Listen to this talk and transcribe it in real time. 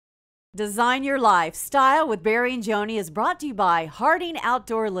Design Your Life. Style with Barry and Joni is brought to you by Harding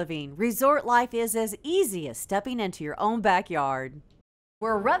Outdoor Living. Resort life is as easy as stepping into your own backyard.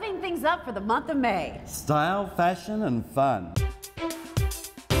 We're revving things up for the month of May. Style, fashion, and fun.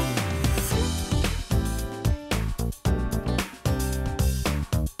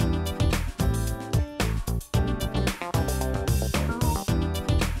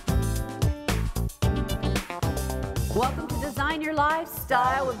 Welcome to Design Your Life.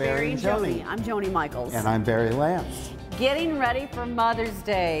 Style with Barry and Joni. I'm Joni Michaels. And I'm Barry Lance. Getting ready for Mother's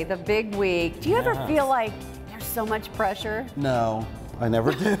Day, the big week. Do you ever feel like there's so much pressure? No, I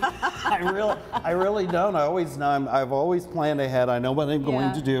never do. I really don't. I always know. I've always planned ahead. I know what I'm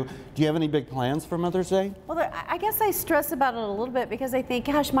going to do. Do you have any big plans for Mother's Day? Well, I guess I stress about it a little bit because I think,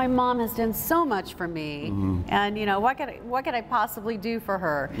 gosh, my mom has done so much for me, and you know, what could I possibly do for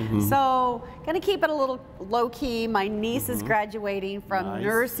her? So, gonna keep it a little low key. My niece is graduating from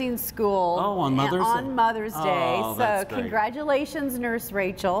nursing school. Oh, on Mother's Day. Oh, so, great. Congratulations, Nurse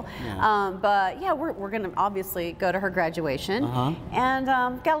Rachel. Yeah. But yeah, we're gonna obviously go to her graduation, and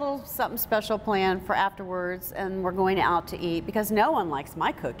got a little something special planned for afterwards, and we're going out to eat because no one likes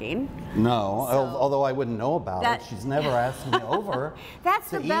my cooking. No, So, although I wouldn't know about it. She's never asked me over. That's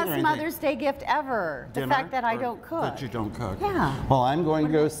the best Mother's Day gift ever. Dinner, the fact that I don't cook. That you don't cook. Yeah. Well, I'm going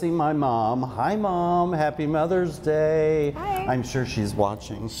to go see my mom. Hi, Mom. Happy Mother's Day. Hi. I'm sure she's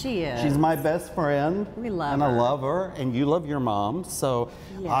watching. She is. She's my best friend. We love and her. I love her. And you love your mom. So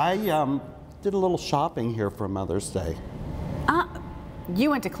I did a little shopping here for Mother's Day.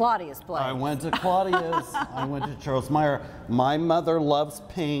 You went to Claudia's place. I went to Claudia's. I went to Charles Meyer. My mother loves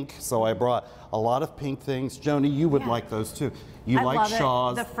pink, so I brought a lot of pink things. Joni, you would like those too. You like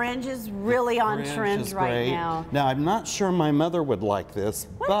Shaw's. The fringe is really on trend right now. Now, I'm not sure my mother would like this,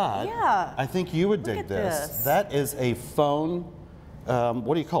 but I think you would dig this. That is a phone,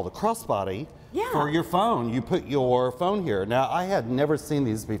 what do you call it, a crossbody for your phone. You put your phone here. Now, I had never seen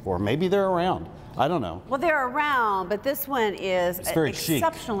these before. Maybe they're around. I don't know. Well, they're around, but this one is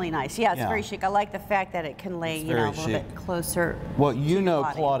exceptionally nice. Yeah, it's very chic. I like the fact that it can lay, you know, a little bit closer. Well, you know,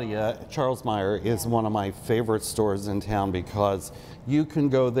 Claudia, Charles Meyer is one of my favorite stores in town because you can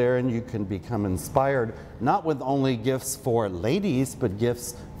go there and you can become inspired, not with only gifts for ladies, but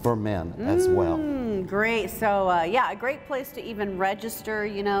gifts for men as well. Great. So, yeah, a great place to even register,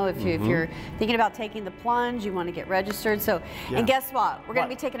 you know, if you're thinking about taking the plunge, you want to get registered. So, and guess what? We're going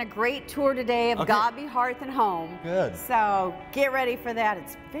to be taking a great tour today of Godby Hearth and Home. Good. So, get ready for that.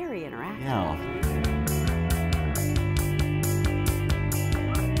 It's very interactive. Yeah.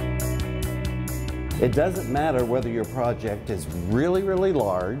 It doesn't matter whether your project is really, really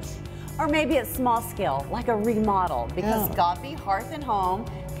large, or maybe it's small scale, like a remodel, because Godby Hearth and Home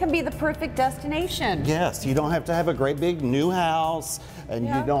can be the perfect destination. Yes, you don't have to have a great big new house, and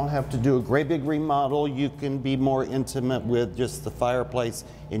you don't have to do a great big remodel. You can be more intimate with just the fireplace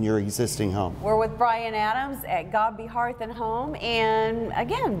in your existing home. We're with Brian Adams at Godby Hearth and Home, and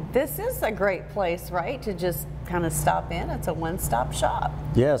again, this is a great place, right, to just kind of stop in. It's a one-stop shop.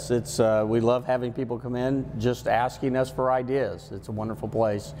 Yes, it's we love having people come in just asking us for ideas. It's a wonderful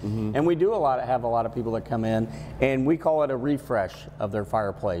place, and we do have a lot of people that come in, and we call it a refresh of their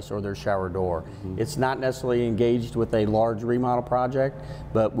fireplace or their shower door. It's not necessarily engaged with a large remodel project,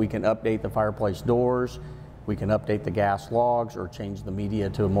 but we can update the fireplace doors. We can update the gas logs or change the media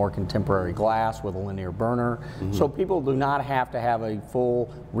to a more contemporary glass with a linear burner. So people do not have to have a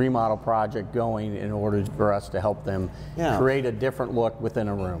full remodel project going in order for us to help them create a different look within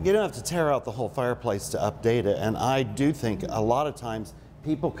a room. You don't have to tear out the whole fireplace to update it, and I do think a lot of times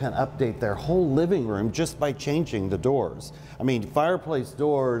people can update their whole living room just by changing the doors. I mean, fireplace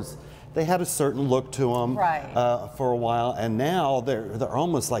doors, they had a certain look to them for a while, and now they're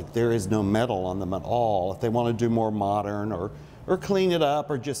almost like there is no metal on them at all. If they want to do more modern or clean it up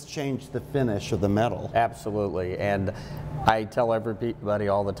or just change the finish of the metal. Absolutely, and I tell everybody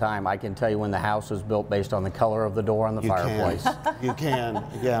all the time, I can tell you when the house was built based on the color of the door on the fireplace. You can,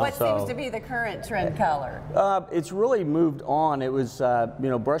 yeah. What seems to be the current trend color? It's really moved on. It was, you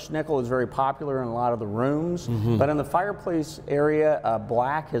know, brushed nickel is very popular in a lot of the rooms, but in the fireplace area,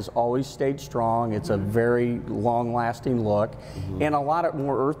 black has always stayed strong. It's a very long-lasting look, and a lot of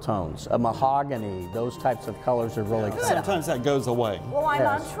more earth tones, mahogany, those types of colors are really good. Sometimes that goes away. Well, I'm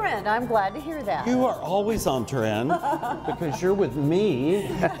on trend. I'm glad to hear that. You are always on trend because you're with me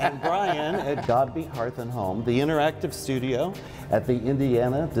and Brian at Godby Hearth and Home, the interactive studio at the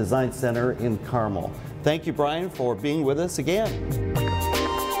Indiana Design Center in Carmel. Thank you, Brian, for being with us again.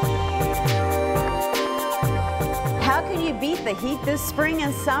 How can you beat beat the heat this spring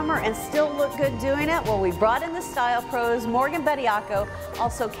and summer and still look good doing it? Well, we brought in the style pros, Morgan Bediaco,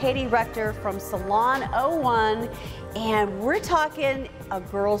 also Katie Rector from Salon 01, and we're talking a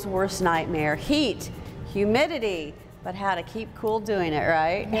girl's worst nightmare: heat, humidity, but how to keep cool doing it,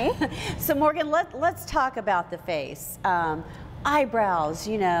 right? Okay. So Morgan, let's talk about the face. Eyebrows,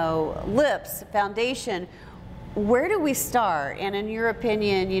 you know, lips, foundation. Where do we start? And in your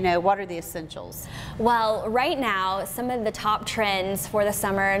opinion, you know, what are the essentials? Well, right now, some of the top trends for the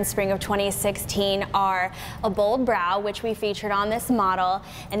summer and spring of 2016 are a bold brow, which we featured on this model,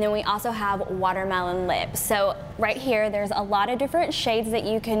 and then we also have watermelon lips. So right here, there's a lot of different shades that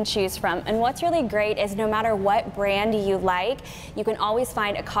you can choose from. And what's really great is no matter what brand you like, you can always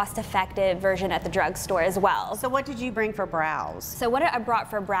find a cost-effective version at the drugstore as well. So what did you bring for brows? So what I brought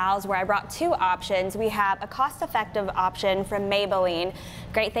for brows, where I brought two options. We have a cost-effective option from Maybelline,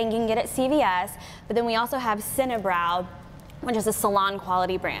 great thing you can get at CVS, but then we also have Cinebrow, which is a salon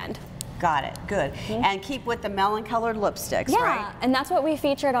quality brand. Got it, good. And keep with the melon-colored lipsticks, right? Yeah, and that's what we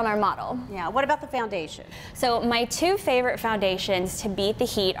featured on our model. Yeah, what about the foundation? So my two favorite foundations to beat the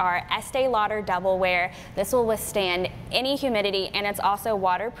heat are Estee Lauder Double Wear. This will withstand any humidity, and it's also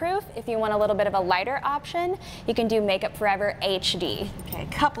waterproof. If you want a little bit of a lighter option, you can do Makeup Forever HD. Okay, a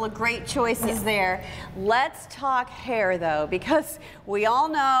couple of great choices there. Let's talk hair though, because we all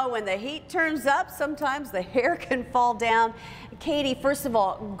know when the heat turns up, sometimes the hair can fall down. Katie, first of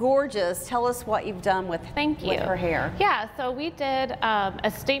all, gorgeous. Tell us what you've done with her hair. Yeah, so we did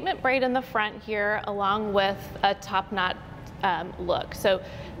a statement braid in the front here along with a top knot look. So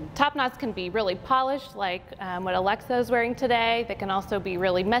top knots can be really polished, like what Alexa is wearing today. They can also be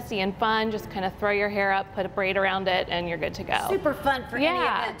really messy and fun. Just kind of throw your hair up, put a braid around it, and you're good to go. Super fun for any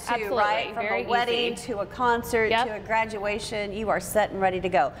event too, absolutely. right? From Very a wedding easy. to a concert to a graduation, you are set and ready to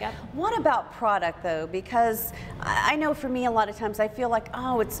go. Yep. What about product though? Because I know for me a lot of times I feel like,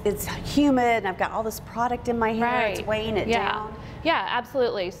 oh, it's humid and I've got all this product in my hair, it's weighing it down. Yeah,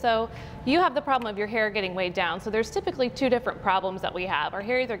 absolutely. So you have the problem of your hair getting weighed down. So there's typically two different problems that we have. Our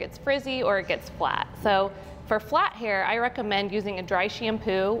hair either gets frizzy or it gets flat. So for flat hair, I recommend using a dry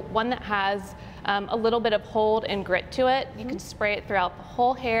shampoo, one that has a little bit of hold and grit to it. You can spray it throughout the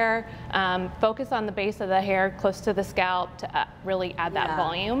whole hair, focus on the base of the hair close to the scalp to really add that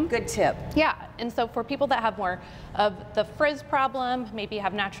volume. Good tip. Yeah, and so for people that have more of the frizz problem, maybe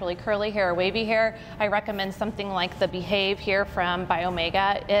have naturally curly hair or wavy hair, I recommend something like the Behave here from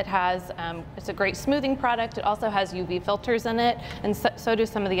Biomega. It has, it's a great smoothing product. It also has UV filters in it, and so do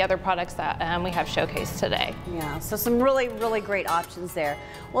some of the other products that we have showcased today. Yeah, so some really, really great options there.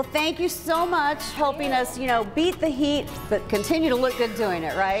 Well, thank you so much helping us, you know, beat the heat, but continue to look good doing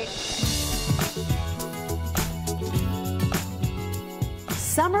it, right?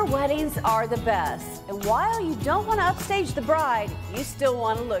 Summer weddings are the best. And while you don't want to upstage the bride, you still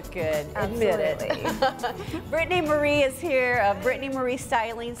want to look good. Admit it. Brittany Marie is here of Brittany Marie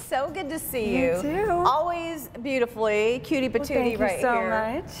Styling. So good to see you. You too. Always beautifully, cutie patootie right here.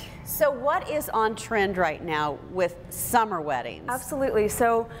 Thank you so much. So what is on trend right now with summer weddings? Absolutely.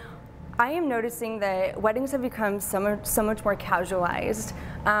 So I am noticing that weddings have become so much more casualized.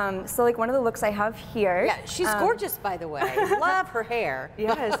 So like one of the looks I have here. Yeah, she's gorgeous, by the way. Love her hair.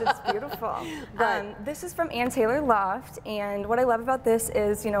 Yes, it's beautiful. This is from Ann Taylor Loft, and what I love about this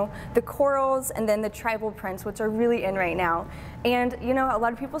is, you know, the corals and then the tribal prints, which are really in right now. And you know, a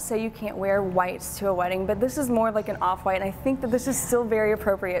lot of people say you can't wear whites to a wedding, but this is more like an off-white, and I think that this is still very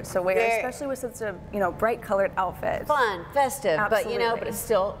appropriate to wear, especially with such a, you know, bright colored outfit. Fun, festive, Absolutely. but you know, but it's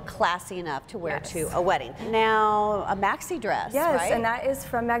still classy enough to wear to a wedding. Now, a maxi dress, right? And that is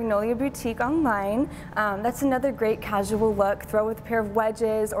from Magnolia Boutique online. That's another great casual look. Throw with a pair of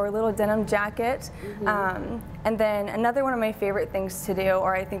wedges or a little denim jacket. And then another one of my favorite things to do,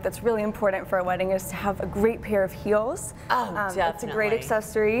 or I think that's really important for a wedding, is to have a great pair of heels. Definitely. It's a great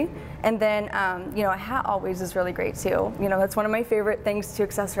accessory. And then, you know, a hat always is really great too. You know, that's one of my favorite things to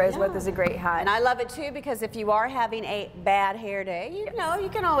accessorize with, is a great hat. And I love it too, because if you are having a bad hair day, you know, you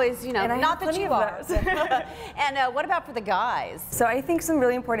can always, you know, and not that you are. And what about for the guys? So I think some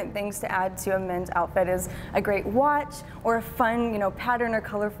really important things to add to a men's outfit is a great watch or a fun, you know, pattern or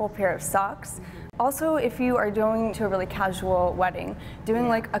colorful pair of socks. Also, if you are going to a really casual wedding, doing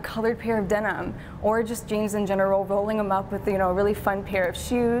like a colored pair of denim or just jeans in general, rolling them up with, you know, a really fun pair of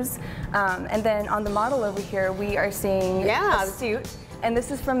shoes. And then on the model over here, we are seeing a suit. And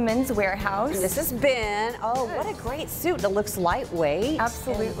this is from Men's Warehouse. This has been, what a great suit. It looks lightweight.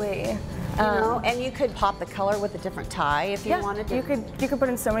 Absolutely. You know, and you could pop the color with a different tie if you wanted to. You could put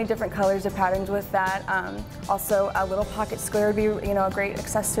in so many different colors or patterns with that. Also, a little pocket square would be, you know, a great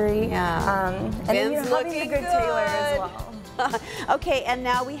accessory. Yeah. And then, you know, having a good tailor as well. Okay, and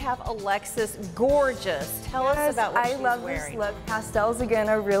now we have Alexis, gorgeous. Tell us about what she's wearing. I love this look. Pastels again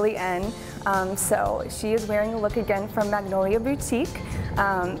are really in. So she is wearing a look again from Magnolia Boutique.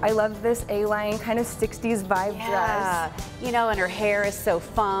 I love this A-line kind of 60s vibe dress. You know, and her hair is so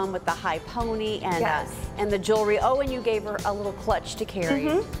fun with the high pony and the jewelry. Oh, and you gave her a little clutch to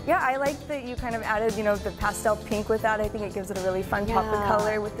carry. Yeah, I like that you kind of added, you know, the pastel pink with that. I think it gives it a really fun pop of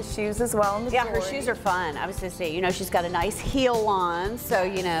color with the shoes as well. And the jewelry. Her shoes are fun. I was going to say, you know, she's got a nice heel on, so,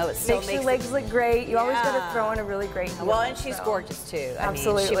 you know, it still makes your legs look great. You always got to throw in a really great heel. Well, and she's gorgeous too.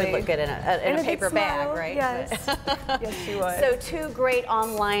 Absolutely. I mean, she would look good in a paper bag, right? Yes. Yes, she would. So 2 great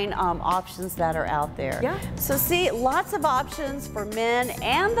online options that are out there. Yeah. So see, lots of options for men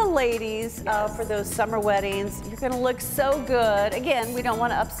and the ladies for those summer weddings. You're going to look so good. Again, we don't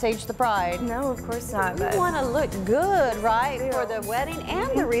want to upstage the bride. No, of course not. We want to look good, right, for the wedding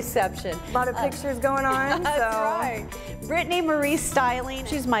and the reception. A lot of pictures going on. That's right. Brittany Marie Styling.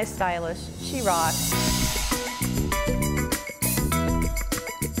 She's my stylist. She rocks.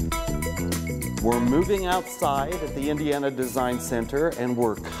 We're moving outside at the Indiana Design Center, and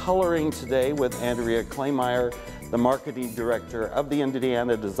we're coloring today with Andrea Kleinmeyer, the marketing director of the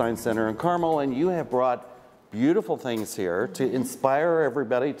Indiana Design Center in Carmel, and you have brought beautiful things here to inspire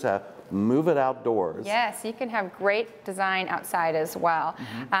everybody to move it outdoors. Yes, you can have great design outside as well.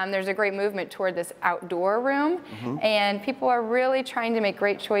 There's a great movement toward this outdoor room, and people are really trying to make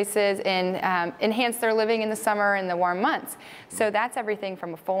great choices and enhance their living in the summer and the warm months. So that's everything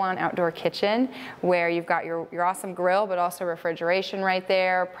from a full-on outdoor kitchen where you've got your awesome grill, but also refrigeration right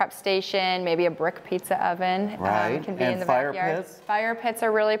there, prep station, maybe a brick pizza oven. Right, can be and in the fire backyard. pits? Fire pits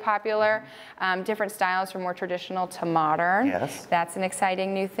are really popular. Different styles from more traditional to modern. Yes. That's an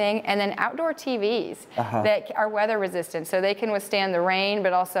exciting new thing. And then outdoor TVs that are weather resistant, so they can withstand the rain,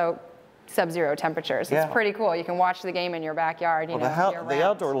 but also sub-zero temperatures. It's pretty cool. You can watch the game in your backyard. You know, the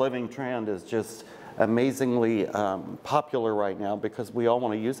outdoor living trend is just amazingly popular right now because we all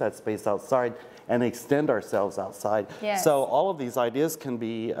want to use that space outside and extend ourselves outside. Yes. So all of these ideas can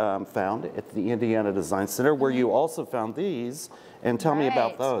be found at the Indiana Design Center, where you also found these. And tell me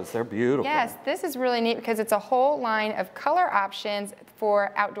about those. They're beautiful. Yes, this is really neat because it's a whole line of color options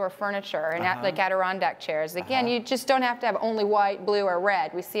for outdoor furniture and like Adirondack chairs. Again, you just don't have to have only white, blue, or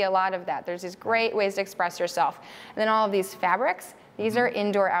red. We see a lot of that. There's these great ways to express yourself. And then all of these fabrics. These are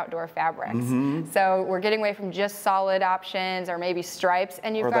indoor-outdoor fabrics. So we're getting away from just solid options or maybe stripes.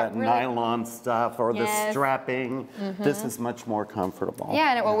 And you've got that nylon stuff or the strapping. This is much more comfortable. Yeah,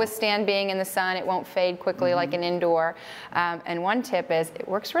 and it will withstand being in the sun. It won't fade quickly like an indoor. And one tip is it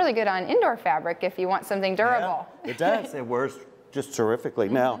works really good on indoor fabric if you want something durable. Yeah, it does. It works just terrifically.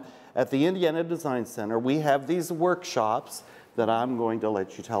 Now, at the Indiana Design Center, we have these workshops that I'm going to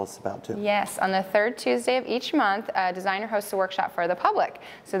let you tell us about too. Yes, on the 3rd Tuesday of each month, a designer hosts a workshop for the public,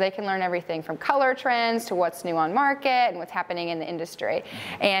 so they can learn everything from color trends to what's new on market and what's happening in the industry.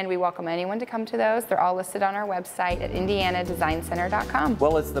 And we welcome anyone to come to those. They're all listed on our website at indianadesigncenter.com.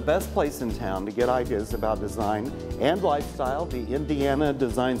 Well, it's the best place in town to get ideas about design and lifestyle, the Indiana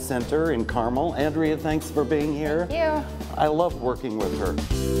Design Center in Carmel. Andrea, thanks for being here. Thank you. I love working with her.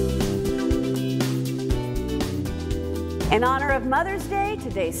 In honor of Mother's Day,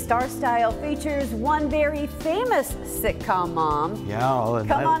 today's Star Style features one very famous sitcom mom. Yeah.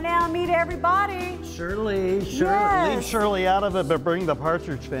 Come on now, meet everybody. Shirley. Yes. Leave Shirley out of it, but bring the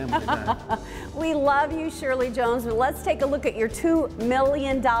Partridge Family back. We love you, Shirley Jones, but let's take a look at your $2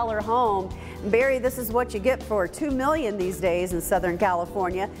 million home. Barry, this is what you get for $2 million these days in Southern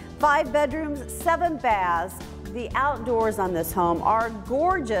California. 5 bedrooms, 7 baths. The outdoors on this home are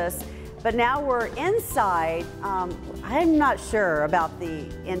gorgeous. But now we're inside. I'm not sure about the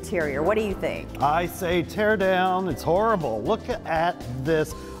interior. What do you think? I say tear down. It's horrible. Look at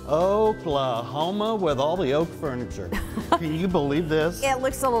this Oklahoma with all the oak furniture. Can you believe this? It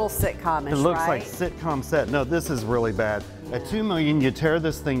looks a little sitcom-ish, It looks right? like sitcom set. No, this is really bad. At $2 million, you tear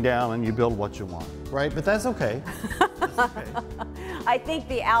this thing down and you build what you want, right? But that's okay. That's okay. I think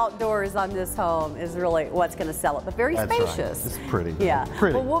the outdoors on this home is really what's going to sell it, but very spacious. Right. It's pretty. Yeah.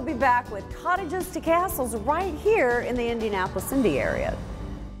 Pretty. Well, we'll be back with Cottages to Castles right here in the Indianapolis-Indy area.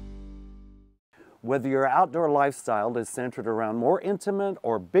 Whether your outdoor lifestyle is centered around more intimate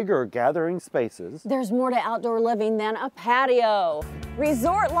or bigger gathering spaces, there's more to outdoor living than a patio.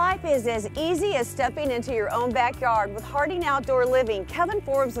 Resort life is as easy as stepping into your own backyard. With Harding Outdoor Living, Kevin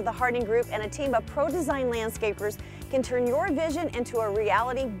Forbes of the Harding Group and a team of pro design landscapers can turn your vision into a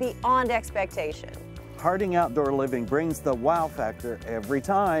reality beyond expectation. Harding Outdoor Living brings the wow factor every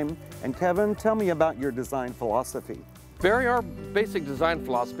time. And Kevin, tell me about your design philosophy. Barry, our basic design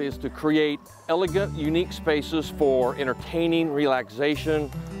philosophy is to create elegant, unique spaces for entertaining, relaxation,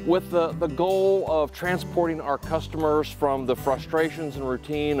 with the goal of transporting our customers from the frustrations and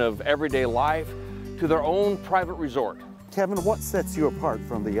routine of everyday life to their own private resort. Kevin, what sets you apart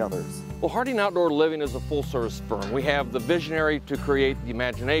from the others? Well, Harding Outdoor Living is a full-service firm. We have the visionary to create the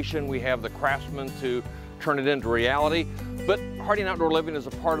imagination, we have the craftsman to turn it into reality, but Harding Outdoor Living is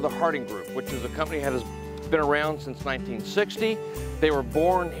a part of the Harding Group, which is a company that has been around since 1960. They were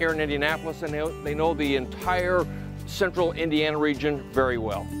born here in Indianapolis, and they know the entire central Indiana region very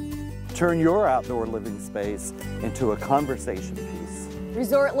well. Turn your outdoor living space into a conversation piece.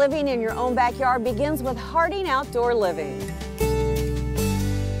 Resort living in your own backyard begins with Harding Outdoor Living.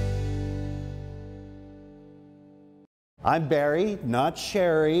 I'm Barry, not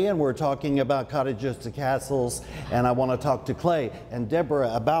Sherry, and we're talking about cottages to castles, and I want to talk to Clay and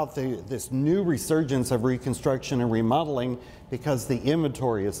Deborah about this new resurgence of reconstruction and remodeling because the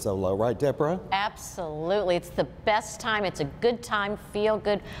inventory is so low, right, Deborah? Absolutely. It's the best time. It's a good time,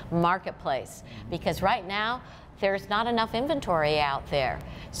 feel-good marketplace because right now there's not enough inventory out there.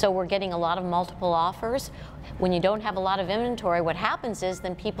 So we're getting a lot of multiple offers. When you don't have a lot of inventory, what happens is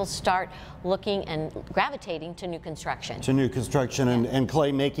then people start looking and gravitating to new construction. To new construction, and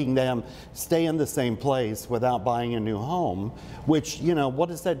Clay, making them stay in the same place without buying a new home, which, you know, what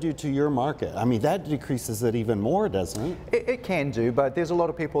does that do to your market? I mean, that decreases it even more, doesn't it? It can do, but there's a lot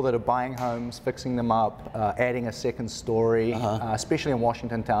of people that are buying homes, fixing them up, adding a second story, especially in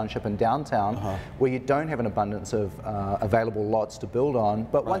Washington Township and downtown, where you don't have an abundance of available lots to build on.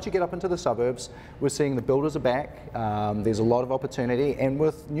 But once you get up into the suburbs, we're seeing the builders are back. There's a lot of opportunity, and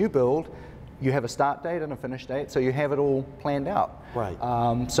with new build, you have a start date and a finish date, so you have it all planned out. Right.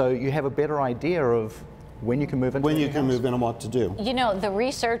 So you have a better idea of when you can move into when you can move in and what to do. You know, the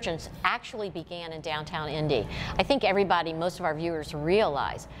resurgence actually began in downtown Indy. I think everybody, most of our viewers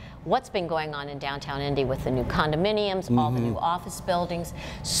realize what's been going on in downtown Indy with the new condominiums, all the new office buildings,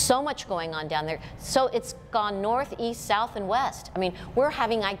 so much going on down there. So it's gone north, east, south, and west. I mean, we're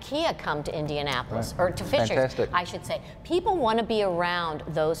having IKEA come to Indianapolis, or to Fishers, Fantastic. I should say. People want to be around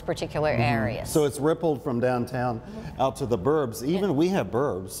those particular areas. So it's rippled from downtown out to the burbs. Even we have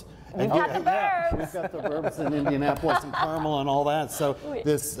burbs. We've got the burbs. We've got the burbs in Indianapolis and Carmel and all that. So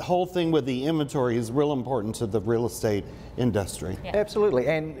this whole thing with the inventory is real important to the real estate industry. Yeah. Absolutely,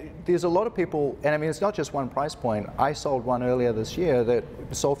 and there's a lot of people, and I mean, it's not just one price point. I sold one earlier this year that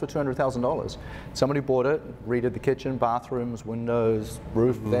sold for $200,000. Somebody bought it, redid the kitchen, bathrooms, windows,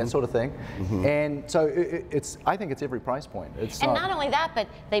 roof, that sort of thing. And so it's, I think it's every price point. It's and not only that, but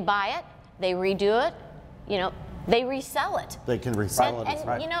they buy it, they redo it, you know, they resell it. They can resell it.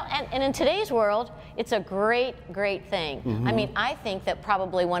 And you know, and in today's world, it's a great thing. I mean, I think that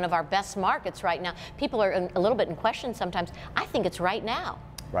probably one of our best markets right now, people are a little bit in question sometimes. I think it's right now.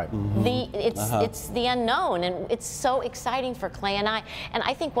 right. It's the unknown, and it's so exciting for Clay and I. And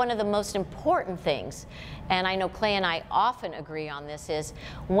I think one of the most important things, and I know Clay and I often agree on this, is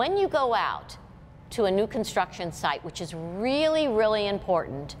when you go out to a new construction site, which is really, really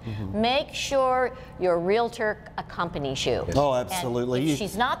important, make sure your realtor accompanies you. Oh, absolutely. And if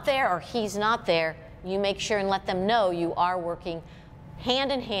she's not there or he's not there, you make sure and let them know you are working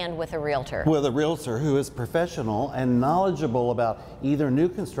hand in hand with a realtor. With a realtor who is professional and knowledgeable about either new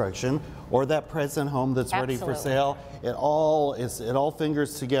construction or that present home that's ready for sale. It all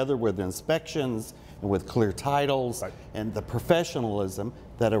fingers together with inspections and with clear titles and the professionalism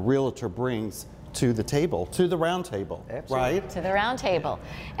that a realtor brings to the table, to the round table, right? To the round table.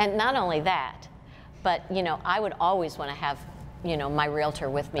 And not only that, but you know, I would always want to have my realtor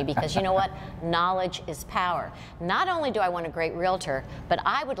with me, because you know what? Knowledge is power. Not only do I want a great realtor, but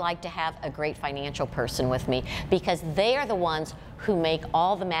I would like to have a great financial person with me, because they are the ones who make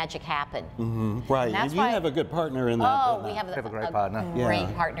all the magic happen. Right, and you have a good partner in that. Oh, we have a great partner.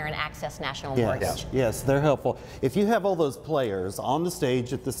 Great partner in Access National Mortgage. Yes, they're helpful. If you have all those players on the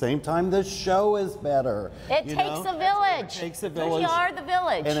stage at the same time, the show is better. It takes a village. It takes a village. We are the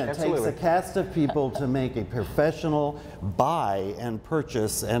village. And it takes a cast of people to make a professional buy and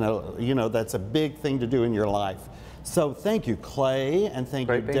purchase, and that's a big thing to do in your life. So thank you, Clay, and thank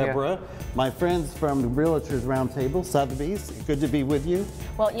you, Deborah. My friends from the Realtors Roundtable, Sotheby's, good to be with you.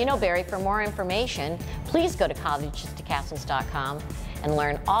 Well, Barry, for more information, please go to cottages2castles.com and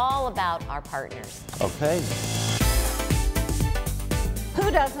learn all about our partners. Okay. Who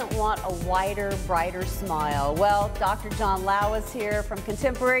doesn't want a wider, brighter smile? Well, Dr. John Lau is here from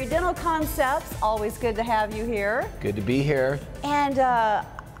Contemporary Dental Concepts. Always good to have you here. Good to be here. And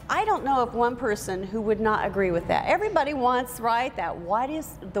I don't know of one person who would not agree with that. Everybody wants, right,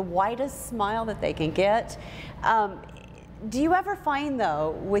 the widest smile that they can get. Do you ever find,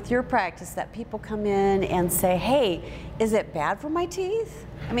 though, with your practice that people come in and say, hey, is it bad for my teeth?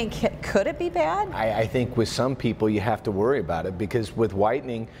 I mean, could it be bad? I think with some people you have to worry about it, because with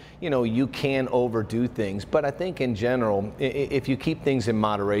whitening, you know, you can overdo things. But I think in general, if you keep things in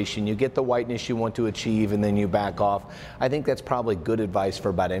moderation, you get the whiteness you want to achieve and then you back off. I think that's probably good advice for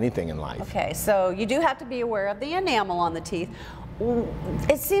about anything in life. Okay, so you do have to be aware of the enamel on the teeth.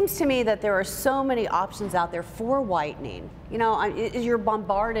 It seems to me that there are so many options out there for whitening. You know, you're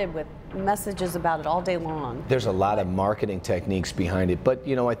bombarded with messages about it all day long. There's a lot of marketing techniques behind it, but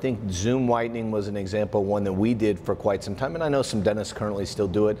you know, I think Zoom whitening was an example, one that we did for quite some time, and I know some dentists currently still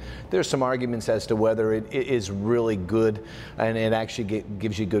do it. There's some arguments as to whether it is really good and it actually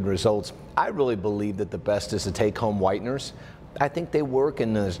gives you good results. I really believe that the best is to take home whiteners. I think they work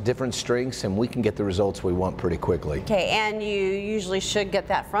and there's different strengths, and we can get the results we want pretty quickly. Okay, and you usually should get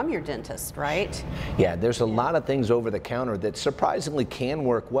that from your dentist, right? Yeah, there's a lot of things over the counter that surprisingly can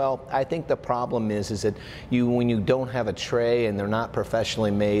work well. I think the problem is that when you don't have a tray and they're not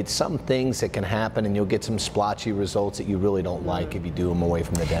professionally made, some things that can happen and you'll get some splotchy results that you really don't like if you do them away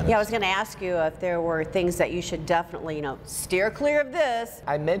from the dentist. Yeah, I was going to ask you if there were things that you should definitely, you know, steer clear of this.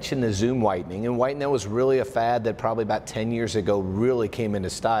 I mentioned the Zoom whitening, and whitening was really a fad that probably about 10 years ago really came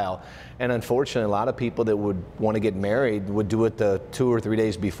into style, and unfortunately a lot of people that would want to get married would do it the 2 or 3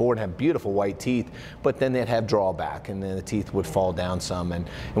 days before and have beautiful white teeth, but then they'd have drawback and then the teeth would fall down some, and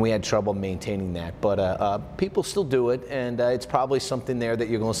we had trouble maintaining that. But people still do it, and it's probably something there that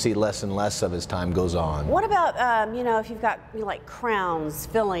you're going to see less and less of as time goes on. What about you know, if you've got, you know, like crowns,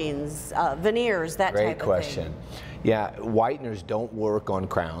 fillings, veneers, that type of thing? Great question. Yeah, whiteners don't work on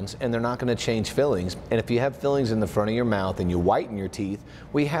crowns, and they're not going to change fillings. And if you have fillings in the front of your mouth and you whiten your teeth,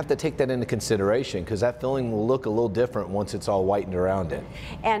 we have to take that into consideration, because that filling will look a little different once it's all whitened around it.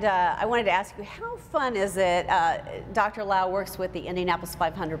 And I wanted to ask you, how fun is it? Dr. Lau works with the Indianapolis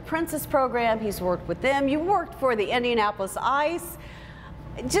 500 Princess program. He's worked with them. You worked for the Indianapolis Ice.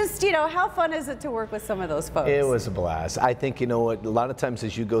 Just, you know, how fun is it to work with some of those folks? It was a blast. I think, you know what, a lot of times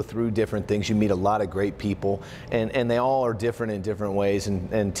as you go through different things, you meet a lot of great people, and they all are different in different ways,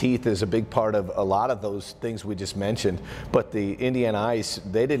 and teeth is a big part of a lot of those things we just mentioned. But the Indiana Ice,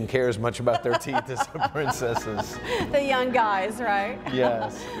 they didn't care as much about their teeth as the princesses. The young guys, right?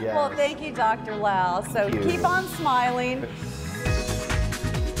 Yes, yes. Well, thank you, Dr. Lau. So keep on smiling.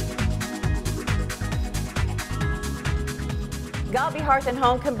 Galby Hearth and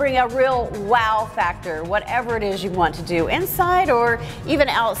Home can bring a real wow factor, whatever it is you want to do, inside or even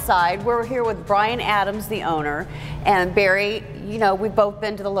outside. We're here with Brian Adams, the owner, and Barry. You know, we've both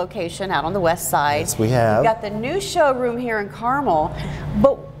been to the location out on the west side. Yes, we have. We've got the new showroom here in Carmel,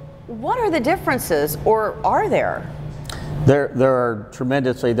 but what are the differences, or are there? There are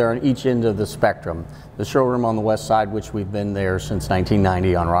tremendously, they're on each end of the spectrum. The showroom on the west side, which we've been there since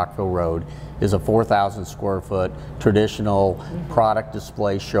 1990 on Rockville Road, is a 4,000 square foot traditional product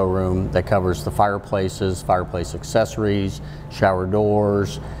display showroom that covers the fireplaces, fireplace accessories, shower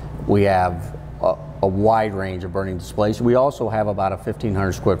doors. We have a wide range of burning displays. We also have about a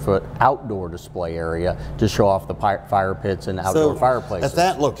 1,500 square foot outdoor display area to show off the fire pits and outdoor fireplaces. At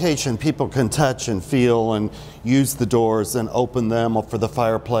that location, people can touch and feel and use the doors and open them for the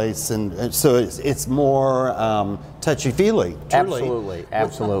fireplace, and so it's more touchy-feely. Absolutely,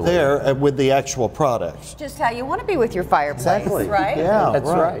 absolutely. There with the actual product. Just how you want to be with your fireplace, exactly. Right? Yeah, that's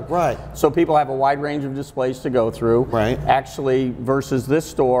right. Right. So people have a wide range of displays to go through. Right. Actually, versus this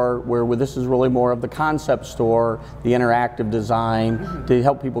store, where this is really more of the concept store, the interactive design to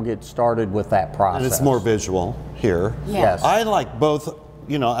help people get started with that process. And it's more visual here. Yes. I like both.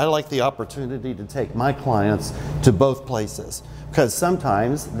 You know, I like the opportunity to take my clients to both places, because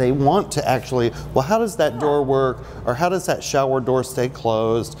sometimes they want to actually, well, how does that door work, or how does that shower door stay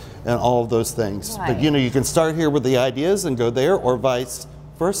closed, and all of those things. Right. But you know, you can start here with the ideas and go there, or vice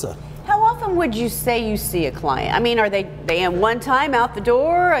versa. How often would you say you see a client? I mean, are they in one time out the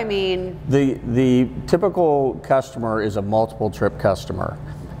door? I mean, the typical customer is a multiple trip customer.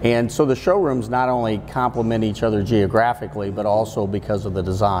 And so the showrooms not only complement each other geographically, but also because of the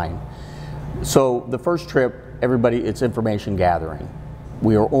design. So the first trip, it's information gathering.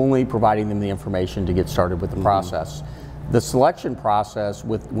 We are only providing them the information to get started with the process. The selection process,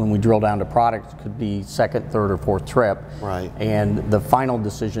 when we drill down to products, could be second, third, or fourth trip. Right. And the final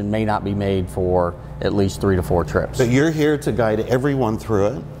decision may not be made for at least 3 to 4 trips. But you're here to guide everyone through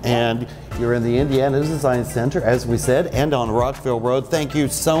it, and you're in the Indiana Design Center, as we said, and on Rockville Road. Thank you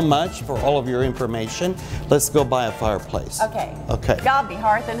so much for all of your information. Let's go buy a fireplace. okay. Okay. Galby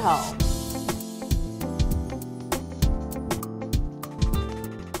Hearth and Home.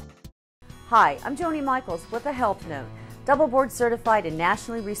 Hi, I'm Joni Michaels with a Health Note. Double board certified and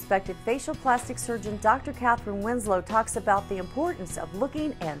nationally respected facial plastic surgeon Dr. Catherine Winslow talks about the importance of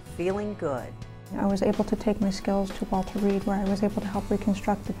looking and feeling good. I was able to take my skills to Walter Reed, where I was able to help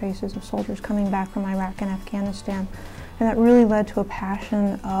reconstruct the faces of soldiers coming back from Iraq and Afghanistan. And that really led to a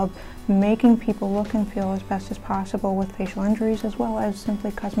passion of making people look and feel as best as possible with facial injuries, as well as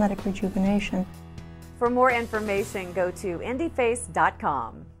simply cosmetic rejuvenation. For more information, go to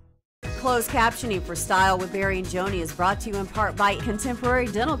indieface.com. Closed captioning for Style with Barry and Joni is brought to you in part by Contemporary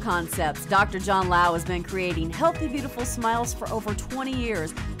Dental Concepts. Dr. John Lau has been creating healthy, beautiful smiles for over 20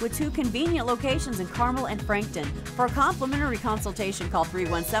 years with 2 convenient locations in Carmel and Frankton. For a complimentary consultation, call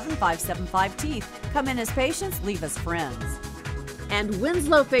 317-575-TEETH. Come in as patients, leave as friends. And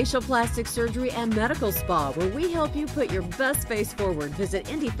Winslow Facial Plastic Surgery and Medical Spa, where we help you put your best face forward. Visit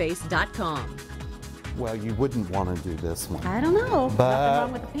indieface.com. Well, you wouldn't want to do this one. I don't know. But, nothing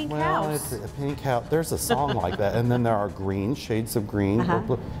wrong with the pink house. It's a pink house. There's a song like that. And then there are green, shades of green. Or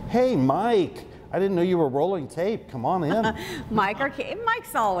blue. Hey, Mike. I didn't know you were rolling tape. Come on in.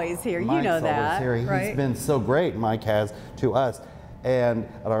 Mike's always here. Mike's you know that. Always here. Right? He's been so great, Mike has, to us. And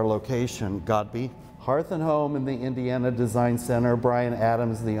at our location, Godby Hearth and Home in the Indiana Design Center. Brian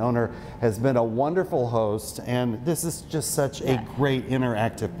Adams, the owner, has been a wonderful host, and this is just such a great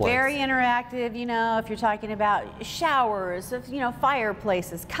interactive place. Very interactive, you know, if you're talking about showers, if, you know,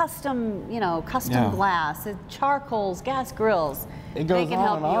 fireplaces, custom glass, charcoals, gas grills. It goes they can on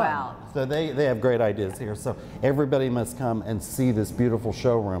help and you on. out. So they have great ideas here. So everybody must come and see this beautiful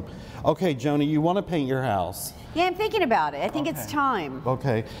showroom. Okay, Joni, you want to paint your house. Yeah, I'm thinking about it. I think it's time.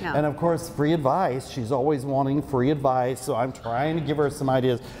 Okay, Yeah. and of course, free advice. She's always wanting free advice, so I'm trying to give her some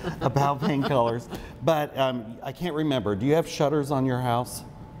ideas about paint colors. But I can't remember. Do you have shutters on your house?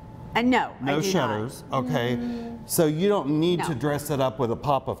 No, I No do shutters. not. Okay. So you don't need to dress it up with a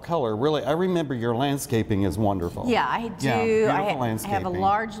pop of color. Really, I remember your landscaping is wonderful. Yeah, I do. Yeah, beautiful I have landscaping. a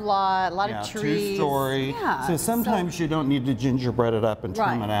large lot, a lot of trees. 2-story. Yeah, so sometimes you don't need to gingerbread it up and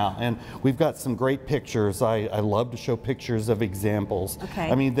trim it out. And we've got some great pictures. I love to show pictures of examples. Okay.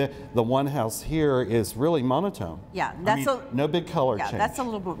 I mean, the one house here is really monotone. Yeah, that's no big color change. that's a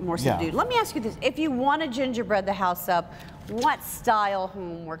little bit more Yeah. subdued. Let me ask you this: if you want to gingerbread the house up, what style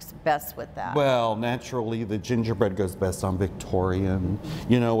home works best with that? Well, naturally, the gingerbread goes best on Victorian,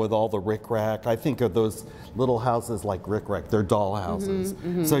 you know, with all the rickrack. I think of those little houses like rickrack. They're doll houses.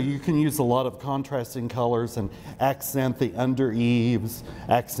 So you can use a lot of contrasting colors and accent the under eaves,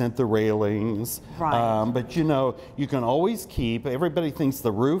 accent the railings. Right. But, you know, you can always keep, everybody thinks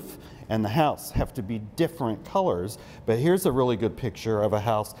the roof and the house have to be different colors, but here's a really good picture of a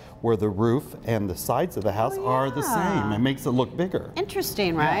house where the roof and the sides of the house are the same. It makes it look bigger.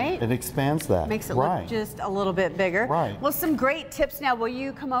 Interesting, right? Yeah, it expands that. Makes it look just a little bit bigger. Right. Well, some great tips now. Will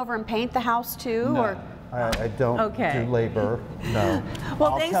you come over and paint the house too? No, Or I don't do labor, no.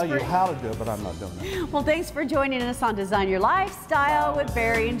 Well, I'll thanks tell you for- how to do it, but I'm not doing it. Well, thanks for joining us on Design Your Lifestyle with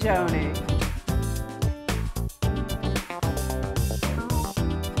Barry and Joni.